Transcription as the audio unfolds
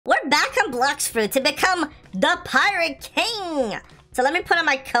back on Blox Fruit to become the Pirate King. So let me put on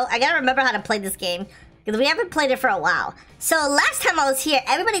my coat. I gotta remember how to play this game because we haven't played it for a while. So last time I was here,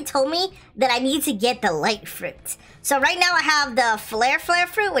 everybody told me that I need to get the light fruit. So right now I have the flare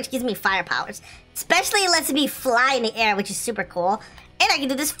fruit, which gives me fire powers. Especially it lets me fly in the air, which is super cool. And I can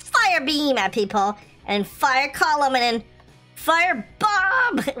do this fire beam at people, and fire column, and then fire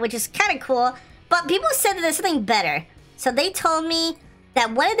bomb, which is kind of cool. But people said that there's something better. So they told me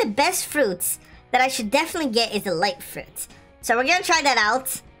that one of the best fruits that I should definitely get is the light fruit. So we're gonna try that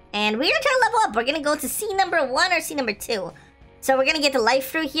out. And we're gonna try to level up. We're gonna go to C number 1 or C number 2. So we're gonna get the light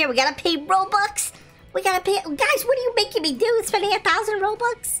fruit here. We gotta pay Robux. We gotta pay. Guys, what are you making me do? Spending 1,000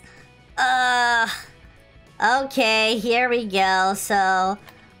 Robux? Okay, here we go. So,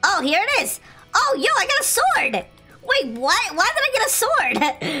 oh, here it is. Oh, yo, I got a sword. Wait, what? Why did I get a sword?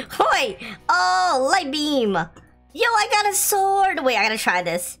 Wait. Oh, light beam. Yo, I got a sword. Wait, I gotta try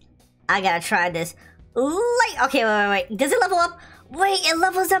this. Light. Okay, wait. Does it level up? Wait, it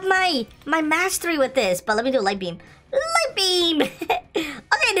levels up my mastery with this. But let me do light beam. Light beam.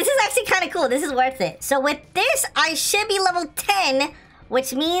 Okay, this is actually kind of cool. This is worth it. So with this, I should be level 10,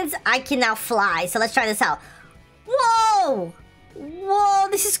 which means I can now fly. So let's try this out. Whoa! Whoa,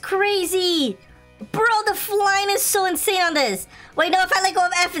 this is crazy. Bro, the flying is so insane on this. Wait, no, if I let go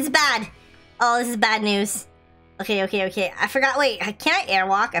of F, it's bad. Oh, this is bad news. Okay. I forgot. Wait, can I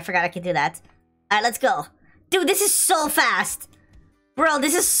airwalk? I forgot I could do that. All right, let's go. Dude, this is so fast. Bro,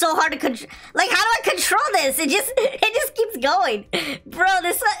 this is so hard to control. Like, how do I control this? It just keeps going. Bro,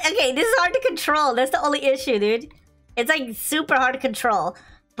 this is hard to control. That's the only issue, dude. It's like super hard to control.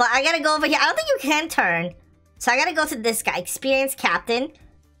 But I gotta go over here. I don't think you can turn. So I gotta go to this guy, experienced captain.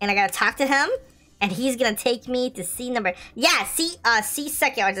 And I gotta talk to him. And he's gonna take me to C number... Yeah, C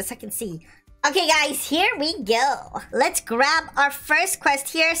second, or the second C. Okay, guys, here we go. Let's grab our first quest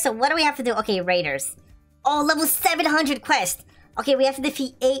here. So what do we have to do? Okay, raiders. Oh, level 700 quest. Okay, we have to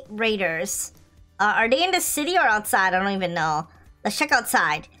defeat 8 raiders. Are they in the city or outside? I don't even know. Let's check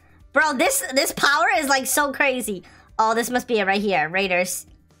outside. Bro, this power is like so crazy. Oh, this must be it right here. Raiders.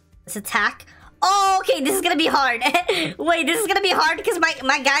 Let's attack. Oh, okay, this is gonna be hard. Wait, this is gonna be hard because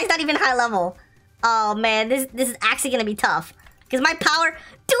my guy's not even high level. Oh man, this is actually gonna be tough. Because my power...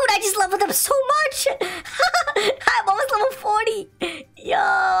 Dude, I just leveled up so much! I'm almost level 40! Yo,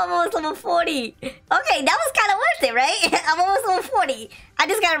 I'm almost level 40. Okay, that was kind of worth it, right? I'm almost level 40. I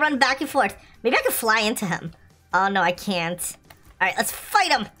just gotta run back and forth. Maybe I can fly into him. Oh, no, I can't. Alright, let's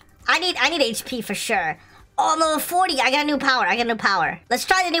fight him. I need HP for sure. Oh, I'm level 40. I got a new power. Let's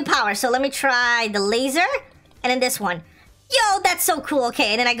try the new power. So let me try the laser. And then this one. Yo, that's so cool.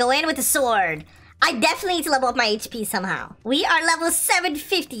 Okay, and then I go in with the sword. I definitely need to level up my HP somehow. We are level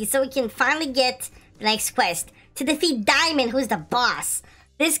 750, so we can finally get the next quest. To defeat Diamond, who's the boss.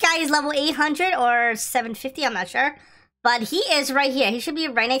 This guy is level 800 or 750, I'm not sure. But he is right here. He should be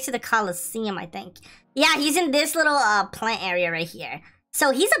right next to the Coliseum, I think. Yeah, he's in this little plant area right here.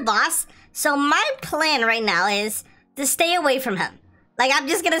 So he's a boss. So my plan right now is to stay away from him. Like, I'm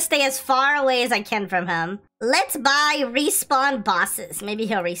just gonna stay as far away as I can from him. Let's buy respawn bosses. Maybe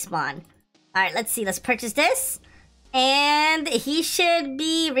he'll respawn. Alright, let's see. Let's purchase this. And he should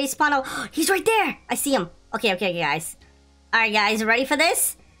be respawn. Oh, he's right there. I see him. Okay, guys. Alright, guys. Ready for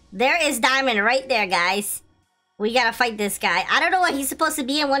this? There is Diamond right there, guys. We gotta fight this guy. I don't know what he's supposed to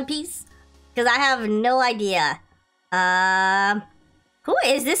be in One Piece. Because I have no idea. Who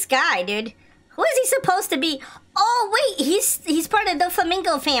is this guy, dude? Who is he supposed to be? Oh, wait. He's part of the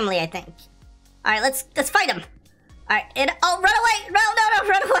Flamingo family, I think. Alright, let's fight him. Alright, and oh, run away! No,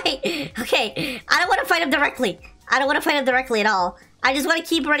 run away! Okay, I don't want to fight him directly. I don't want to fight him directly at all. I just want to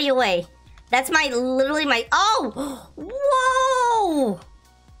keep running away. That's literally my... Oh! Whoa!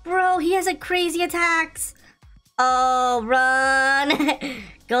 Bro, he has a crazy attacks. Oh, run!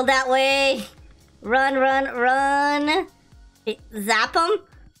 Go that way. Run. Zap him.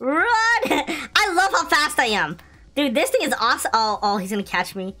 Run! I love how fast I am. Dude, this thing is awesome. Oh, he's gonna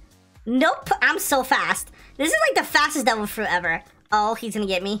catch me. Nope, I'm so fast. This is like the fastest devil fruit ever. Oh, he's gonna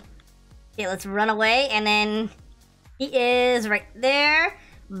get me. Okay, let's run away. And then he is right there.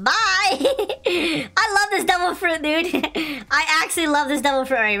 Bye! I love this devil fruit, dude. I actually love this devil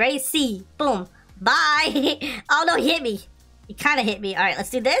fruit. Alright, ready? C. Boom. Bye. Oh, no, he hit me. He kind of hit me. Alright, let's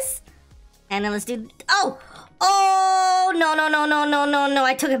do this. And then let's do... Oh! Oh! No.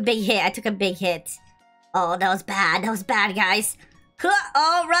 I took a big hit. Oh, that was bad, guys.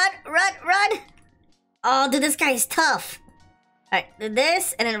 Oh, run. Oh, dude, this guy is tough. Alright, do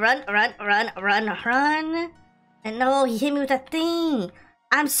this, and then run. And no, he hit me with that thing.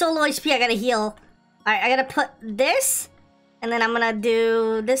 I'm so low HP, I gotta heal. Alright, I gotta put this. And then I'm gonna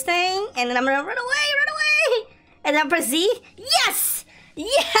do this thing. And then I'm gonna run away. And then press Z. Yes!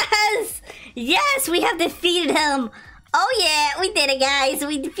 Yes! Yes, we have defeated him. Oh yeah, we did it, guys.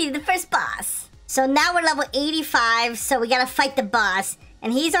 We defeated the first boss. So now we're level 85, so we gotta fight the boss.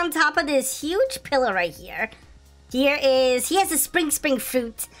 And he's on top of this huge pillar right here. He has a spring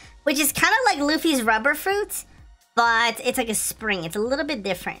fruit, which is kind of like Luffy's rubber fruit, but it's like a spring. It's a little bit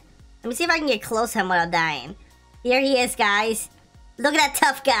different. Let me see if I can get close to him without dying. Here he is, guys. Look at that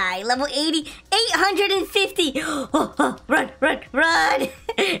tough guy. Level 80, 850. Oh, run.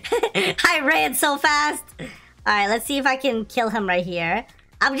 I ran so fast. All right, let's see if I can kill him right here.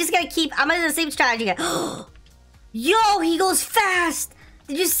 I'm gonna do the same strategy again. Yo, he goes fast.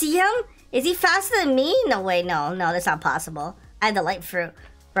 Did you see him? Is he faster than me? No way, no, that's not possible. I have the light fruit.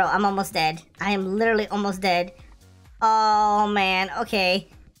 Bro, I'm almost dead. I am literally almost dead. Oh, man, okay.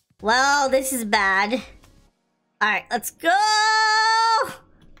 Well, this is bad. All right, let's go.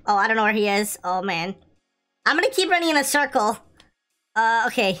 Oh, I don't know where he is. Oh, man. I'm gonna keep running in a circle.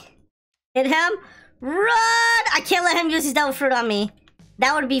 Okay. Hit him. Run! I can't let him use his devil fruit on me.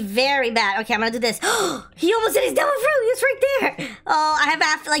 That would be very bad. Okay, I'm gonna do this. He almost hit his devil fruit. It's right there. Oh, I have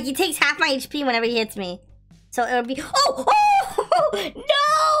half, like, he takes half my HP whenever he hits me. So it would be, no!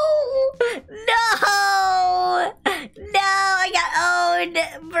 I got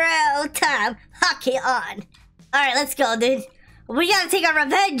owned, bro. Time. Hockey on. All right, let's go, dude. We gotta take our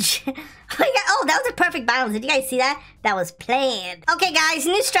revenge. Oh, that was a perfect balance. Did you guys see that? That was planned. Okay, guys,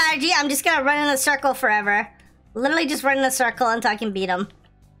 new strategy. I'm just gonna run in a circle forever. Literally just run in a circle until I can beat him.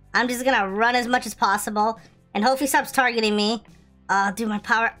 I'm just gonna run as much as possible and hope he stops targeting me. Dude, my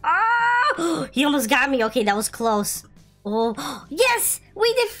power. Oh, he almost got me. Okay, that was close. Oh, yes,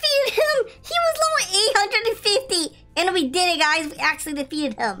 we defeated him. He was level 850. And we did it, guys. We actually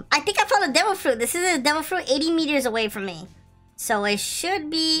defeated him. I think I found a devil fruit. This is a devil fruit 80 meters away from me. So it should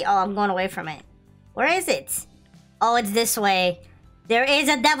be... Oh, I'm going away from it. Where is it? Oh, it's this way. There is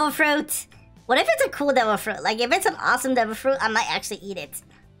a devil fruit. What if it's a cool devil fruit? Like, if it's an awesome devil fruit, I might actually eat it.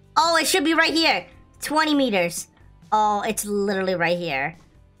 Oh, it should be right here. 20 meters. Oh, it's literally right here.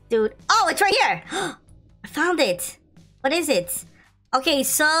 Dude. Oh, it's right here. I found it. What is it? Okay,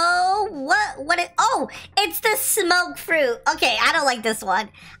 so oh, it's the smoke fruit. Okay, I don't like this one.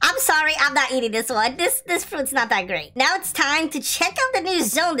 I'm sorry, I'm not eating this one. This fruit's not that great. Now it's time to check out the new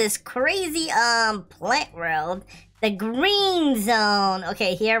zone, this crazy plant world, the green zone.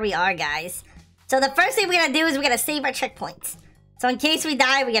 Okay, here we are, guys. So the first thing we're gonna do is we're gonna save our checkpoints. So in case we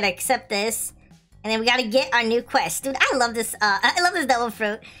die, we gotta accept this, and then we gotta get our new quest. Dude, I love this devil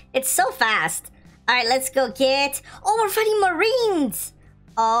fruit. It's so fast. All right, let's go get... Oh, we're fighting Marines!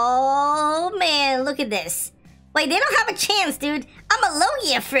 Oh, man, look at this. Wait, they don't have a chance, dude. I'm a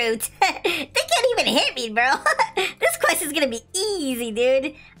Logia fruit. They can't even hit me, bro. This quest is gonna be easy,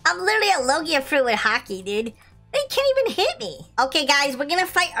 dude. I'm literally a Logia fruit with hockey, dude. They can't even hit me. Okay, guys, we're gonna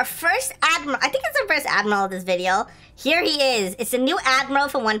fight our first admiral. I think it's the first admiral of this video. Here he is. It's a new admiral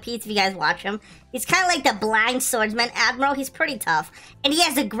from One Piece, if you guys watch him. He's kind of like the blind swordsman admiral. He's pretty tough. And he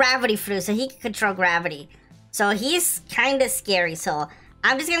has a gravity fruit, so he can control gravity. So he's kind of scary, so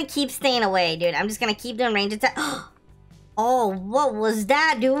I'm just gonna keep staying away, dude. I'm just gonna keep doing range attack. Oh, what was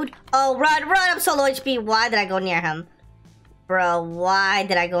that, dude? Oh, run, I'm so low HP. Why did I go near him? Bro, why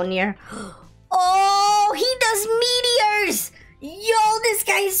did I go near... Oh, he does meteors! Yo, this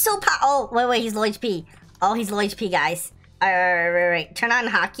guy is so Oh, wait, he's low HP. Oh, he's low HP, guys. Alright. Turn on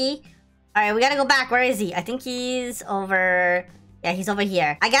hockey. Alright, we gotta go back. Where is he? I think he's over... Yeah, he's over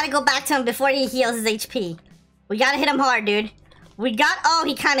here. I gotta go back to him before he heals his HP. We gotta hit him hard, dude. Oh,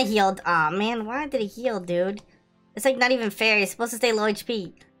 he kind of healed. Aw, man, why did he heal, dude? It's like not even fair. He's supposed to stay low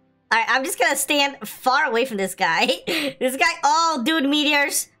HP. Alright, I'm just gonna stand far away from this guy. This guy... Oh, dude,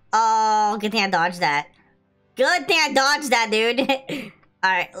 meteors. Oh, good thing I dodged that. Good thing I dodged that, dude.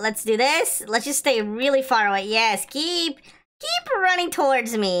 Alright, let's do this. Let's just stay really far away. Yes, keep running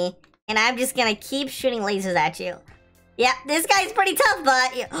towards me. And I'm just gonna keep shooting lasers at you. Yeah, this guy's pretty tough,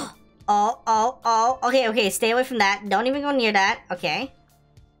 but... Oh. Okay, stay away from that. Don't even go near that. Okay.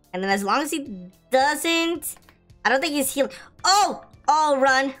 And then as long as he doesn't... I don't think he's healing. Oh,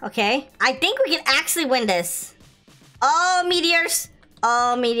 run. Okay. I think we can actually win this. Oh, meteors.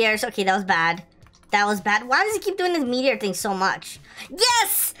 Okay, that was bad. Why does he keep doing this meteor thing so much?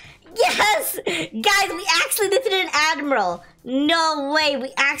 Yes! Guys, we actually defeated an admiral. No way,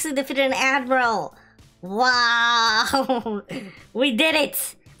 we actually defeated an admiral. Wow. We did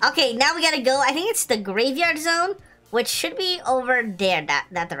it. Okay, now we gotta go. I think it's the graveyard zone, which should be over there,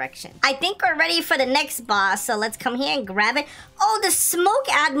 that direction. I think we're ready for the next boss, so let's come here and grab it. Oh, the smoke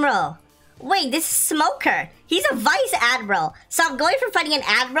admiral. Wait, this is Smoker. He's a Vice Admiral. So I'm going from fighting an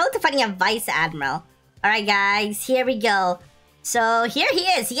Admiral to fighting a Vice Admiral. Alright, guys. Here we go. So here he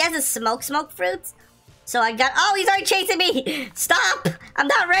is. He has a smoke fruits. So I got... Oh, he's already chasing me. Stop. I'm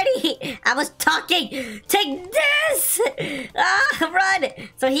not ready. I was talking. Take this. Run.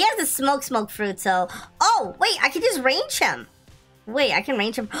 So he has a smoke fruit. So... Oh, wait. I can just range him. Wait, I can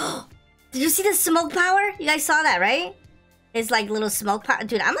range him. Did you see the smoke power? You guys saw that, right? It's like little smoke power.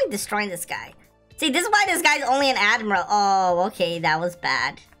 Dude, I'm like destroying this guy. See, this is why this guy's only an Admiral. Oh, okay. That was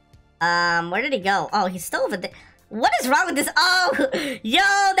bad. Where did he go? Oh, he's still over there. What is wrong with this? Oh, yo,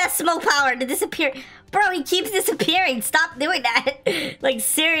 that smoke power to disappear. Bro, he keeps disappearing. Stop doing that. Like,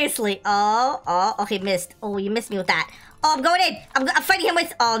 seriously. Oh, okay, missed. Oh, you missed me with that. Oh, I'm going in. I'm fighting him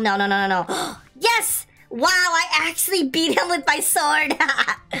with... Oh, no. Yes! Wow, I actually beat him with my sword.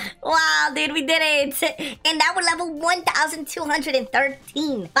 Wow, dude, we did it. And now we're level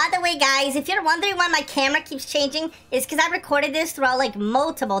 1,213. By the way, guys, if you're wondering why my camera keeps changing, it's because I recorded this throughout, like,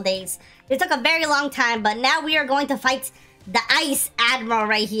 multiple days. It took a very long time, but now we are going to fight the Ice Admiral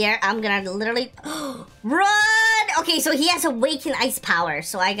right here. I'm gonna literally... Run! Okay, so he has Awakened Ice Power,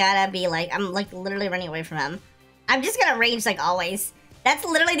 so I gotta be, like... I'm, like, literally running away from him. I'm just gonna range, like, always. That's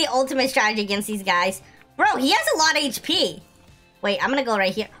literally the ultimate strategy against these guys. Bro, he has a lot of HP. Wait, I'm gonna go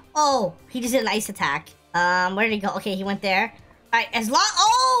right here. Oh, he just did an ice attack. Where did he go? Okay, he went there. Alright, as long...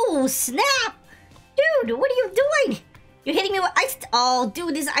 Oh, snap! Dude, what are you doing? You're hitting me with ice... Oh,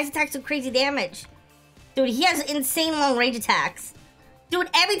 dude, this ice attacks do crazy damage. Dude, he has insane long range attacks. Dude,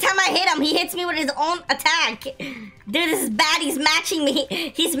 every time I hit him, he hits me with his own attack. Dude, this is bad. He's matching me.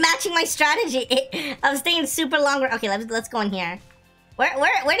 He's matching my strategy. I'm staying super long... Okay, let's go in here.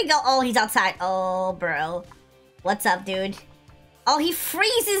 Where'd he go? Oh, he's outside. Oh, bro. What's up, dude? Oh, he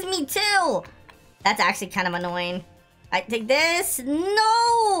freezes me, too. That's actually kind of annoying. I take this.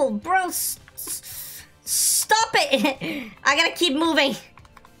 No, bro. Stop it. I gotta keep moving.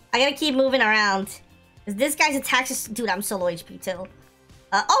 I gotta keep moving around. This guy's attacks is... Dude, I'm so low HP, too.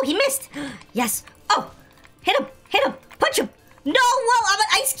 Oh, he missed. Yes. Oh, hit him. Hit him. Punch him. No, whoa, I'm an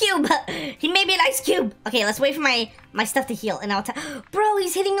ice cube. He made me an ice cube. Okay, let's wait for my stuff to heal, and I'll Bro,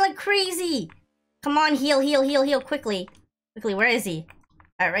 he's hitting me like crazy. Come on, heal, quickly. Quickly, where is he?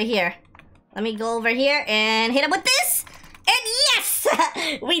 All right, right here. Let me go over here and hit him with this. And yes!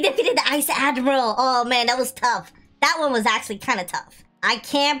 We defeated the Ice Admiral. Oh, man, that was tough. That one was actually kind of tough. I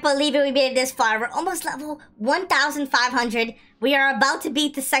can't believe it. We made it this far. We're almost level 1,500. We are about to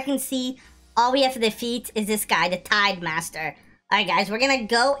beat the second sea. All we have to defeat is this guy, the Tide Master. Alright, guys, we're gonna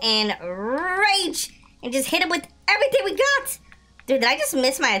go and rage and just hit him with everything we got. Dude, did I just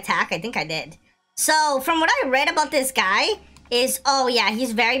miss my attack? I think I did. So, from what I read about this guy is, oh yeah,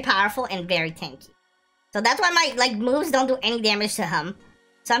 he's very powerful and very tanky. So that's why my, like, moves don't do any damage to him.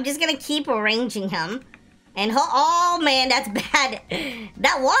 So I'm just gonna keep ranging him. And, oh man, that's bad.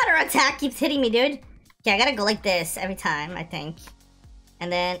 That water attack keeps hitting me, dude. Okay, I gotta go like this every time, I think. And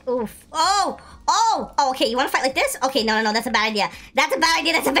then, oof. Oh, okay, you want to fight like this? Okay, no, that's a bad idea. That's a bad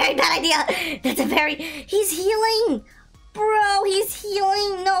idea. That's a very bad idea. He's healing. Bro, he's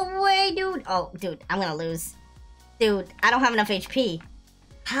healing. No way, dude. Oh, dude, I'm gonna lose. Dude, I don't have enough HP.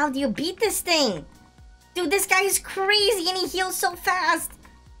 How do you beat this thing? Dude, this guy is crazy and he heals so fast.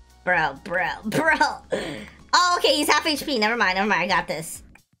 Bro. Oh, okay, he's half HP. Never mind. I got this.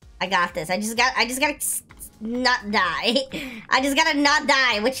 I just gotta not die. I just gotta not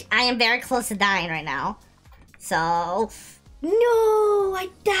die, which I am very close to dying right now. So, no, I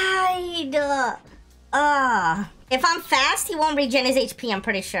died. If I'm fast, he won't regen his HP, I'm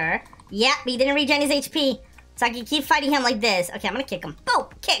pretty sure. Yep, he didn't regen his HP. So I can keep fighting him like this. Okay, I'm gonna kick him. Boom,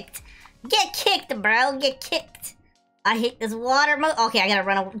 kicked. Get kicked, bro, get kicked. I hate this water mode. Okay, I gotta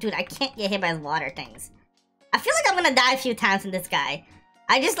run away. Dude, I can't get hit by his water things. I feel like I'm gonna die a few times in this guy.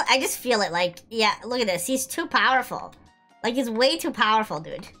 I just feel it, like, yeah, look at this. He's too powerful. Like, he's way too powerful,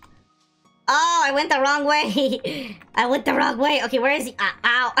 dude. Oh, I went the wrong way. I went the wrong way. Okay, where is he?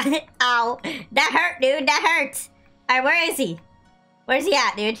 Ow. Ow. That hurt, dude. That hurt. Alright, where is he? Where's he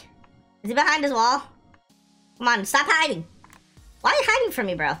at, dude? Is he behind this wall? Come on, stop hiding. Why are you hiding from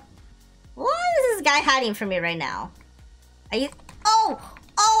me, bro? Why is this guy hiding from me right now? Are you... Oh,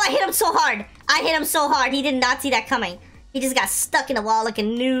 I hit him so hard. He did not see that coming. He just got stuck in the wall like a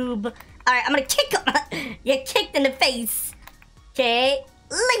noob. Alright, I'm gonna kick him. Get kicked in the face. Okay.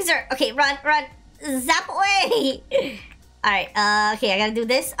 Laser. Okay, run. Zap away. Alright, okay, I gotta do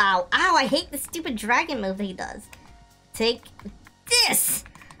this. Ow, I hate the stupid dragon move that he does. Take this.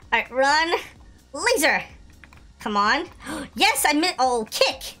 Alright, run. Laser. Come on. Yes, I missed. Oh,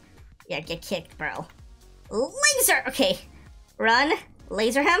 kick. Yeah, get kicked, bro. Laser. Okay. Run.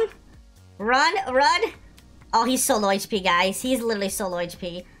 Laser him. Run, run. Oh, he's so low HP, guys. He's literally so low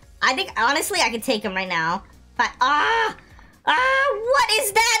HP. I think, honestly, I could take him right now. But, what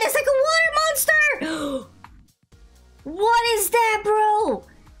is that? It's like a water monster. What is that, bro?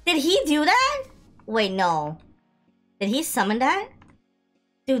 Did he do that? Wait, no. Did he summon that?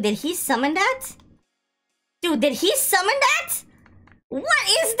 Dude, did he summon that? Dude, did he summon that? What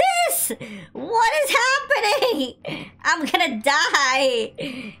is this? What is happening? I'm gonna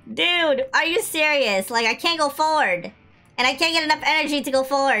die. Dude, are you serious? Like, I can't go forward. And I can't get enough energy to go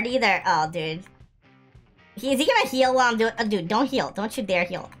forward either. Oh, dude. Is he gonna heal while I'm doing... Oh, dude, don't heal. Don't you dare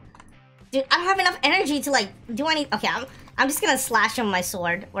heal. Dude, I don't have enough energy to, like, do any... Okay, I'm just gonna slash him with my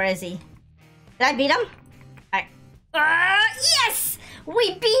sword. Where is he? Did I beat him? Alright. Yes!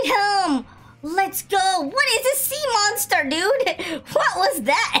 We beat him! Let's go! What is this sea monster, dude? What was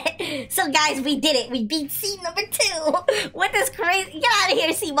that? So, guys, we did it. We beat sea number 2 with this crazy... Get out of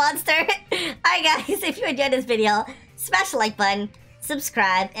here, sea monster! Alright, guys, if you enjoyed this video, smash the like button,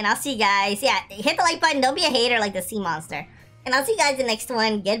 subscribe, and I'll see you guys. Yeah, hit the like button. Don't be a hater like the sea monster. And I'll see you guys in the next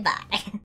one. Goodbye.